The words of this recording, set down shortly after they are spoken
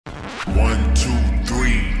1, 2,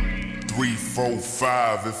 3, 3, 4,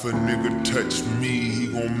 5. If a nigga touch me, he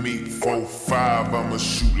gon' meet 4, 5. I'ma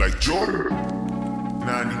shoot like Jordan.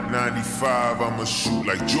 90, 95, I'ma shoot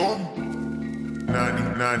like Jordan.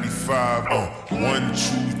 90, 95, 1,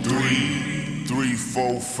 2, 3, 3,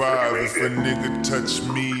 4, 5. If a nigga touch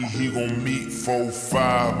me, he gon' meet 4,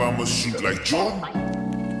 5. I'ma shoot like Jordan.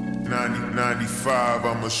 90, 95,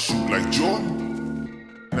 I'ma shoot like Jordan.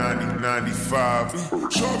 90, 95.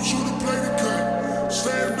 Sharpshooter play the cut.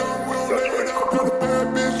 Slam dunk, we don't lay it out. Got a bad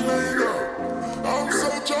bitch laid up. I'm so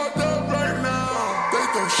charged up right now. They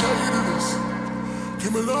throw shade at us.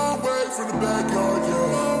 Came a long way from the backyard,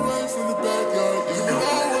 yeah. Long way from the backyard, yeah. Came a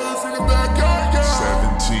long way from the backyard, yeah.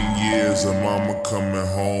 17 years of mama coming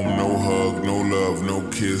home. No hug, no love, no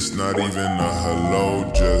kiss. Not even a hello.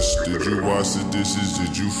 Just, did you wash the dishes?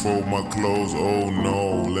 Did you fold my clothes? Oh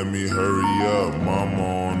no, let me hurry up. Mama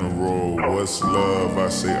on the road. What's love? I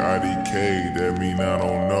say IDK. That mean I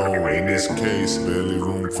don't know. In this case, barely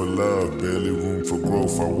room for love, barely room for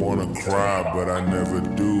growth. I wanna cry, but I never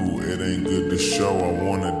do. It ain't good to show. I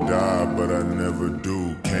wanna die, but I never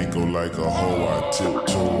do. Can't go like a hoe. I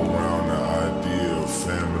tiptoe around the idea of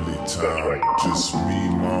family time. Just me,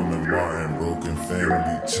 mom, and Martin. Broken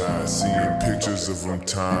family ties. Seeing pictures of them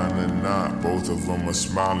tying a knot. Both of them are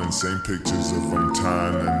smiling. Same pictures of them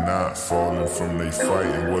tying a knot. Falling from they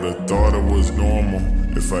fighting. Would've thought it was normal.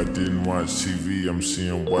 If I didn't watch TV, I'm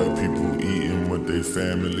seeing white people eating with their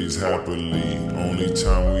families happily. Only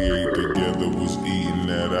time we ate together was eating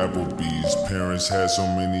at Applebee's. Parents had so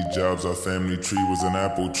many jobs, our family tree was an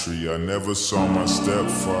apple tree. I never saw my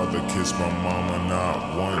stepfather kiss my mama,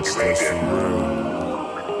 not once, that's for real.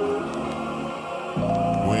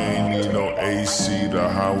 We ain't need no AC, the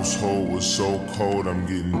household was so cold, I'm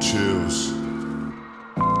getting chills.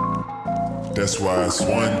 That's why it's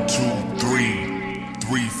 1, 2, 3.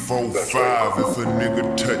 3, 4, 5. If a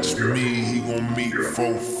nigga touch me, he gon' meet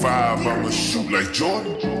 4, 5. I'ma shoot like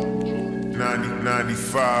Jordan. 90,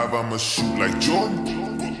 95, I'ma shoot like Jordan.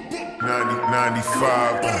 90,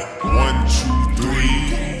 95, 1, 2,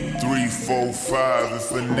 3, 3, 4, 5.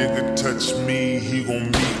 If a nigga touch me, he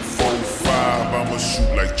gon' meet 4, 5. I'ma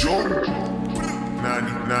shoot like Jordan.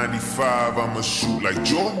 90, 95, I'ma shoot like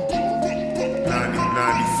Jordan. 90,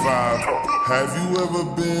 95. Have you ever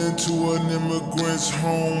been to an immigrant's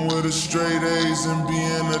home with a straight A's and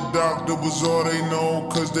being a doctor was all they know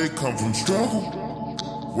cause they come from struggle?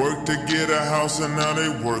 Work to get a house and now they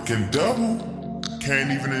working double.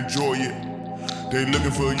 Can't even enjoy it. They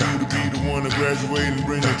looking for you to be the one to graduate and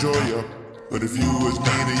bring the joy up. But if you was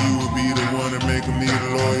me, then you would be the one to make them need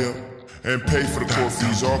a lawyer and pay for the court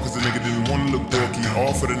fees, all cause the nigga didn't wanna look dorky.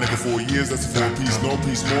 All for the nigga 4 years, that's a 4-piece. No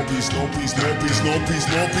peace, more peace, no peace, no peace, no peace,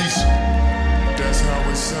 no peace. That's how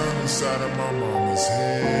it sound inside of my mama's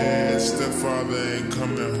head. Stepfather ain't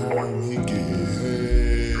coming home, he getting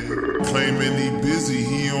head. Claiming he busy,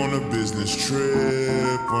 he on a business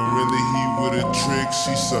trip. When really he with a trick,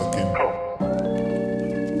 she sucking.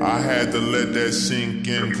 I had to let that sink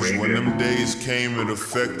in, cause when them days came, it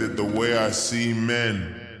affected the way I see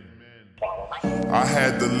men. I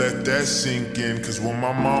had to let that sink in, cause when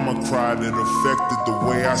my mama cried, it affected the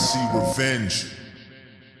way I see revenge.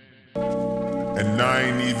 And I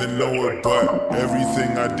ain't even know it, but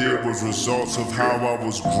everything I did was results of how I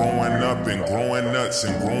was growing up and growing nuts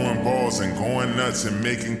and growing balls and going nuts and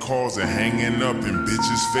making calls and hanging up in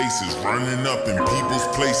bitches' faces, running up in people's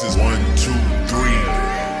places. 1, 2, 3,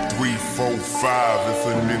 3, 4, 5. If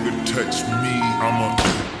a nigga touch me, I'ma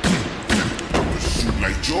shoot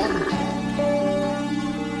like Jordan.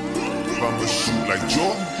 I'ma shoot like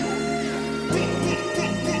Jordan.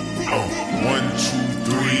 1,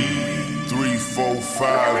 2, 3. 3, 4,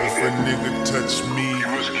 5. If a nigga touch me, he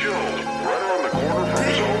was killed right around the corner from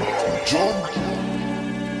Soho.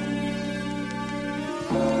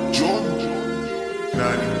 Jordan.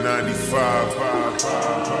 90,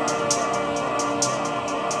 95.